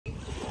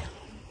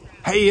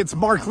Hey, it's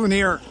Mark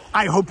Lanier.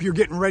 I hope you're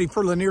getting ready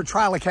for Lanier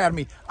Trial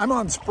Academy. I'm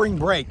on spring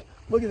break.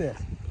 Look at this.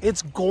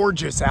 It's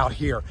gorgeous out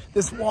here.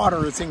 This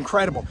water is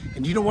incredible.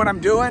 And you know what I'm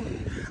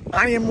doing?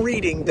 I am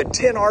reading the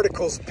 10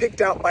 articles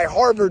picked out by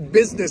Harvard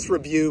Business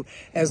Review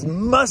as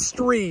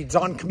must-reads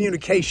on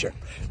communication.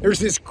 There's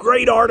this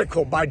great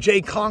article by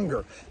Jay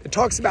Conger that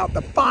talks about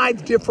the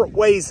 5 different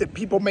ways that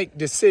people make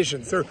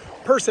decisions. They're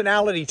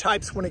personality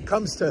types when it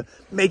comes to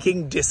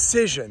making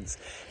decisions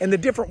and the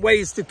different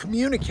ways to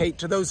communicate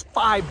to those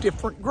 5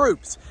 different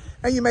groups.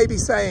 Now you may be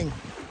saying,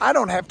 I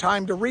don't have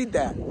time to read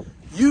that.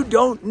 You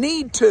don't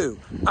need to.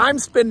 I'm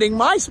spending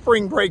my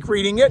spring break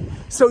reading it,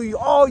 so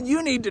all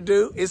you need to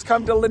do is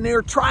come to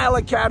Lanier Trial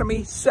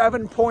Academy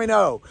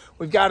 7.0.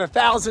 We've got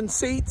 1,000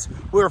 seats.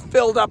 We're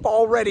filled up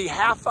already,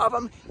 half of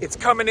them. It's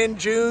coming in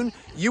June.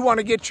 You want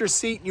to get your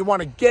seat, and you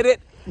want to get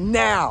it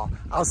now.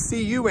 I'll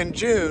see you in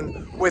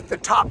June with the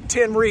top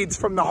 10 reads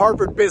from the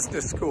Harvard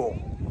Business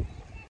School.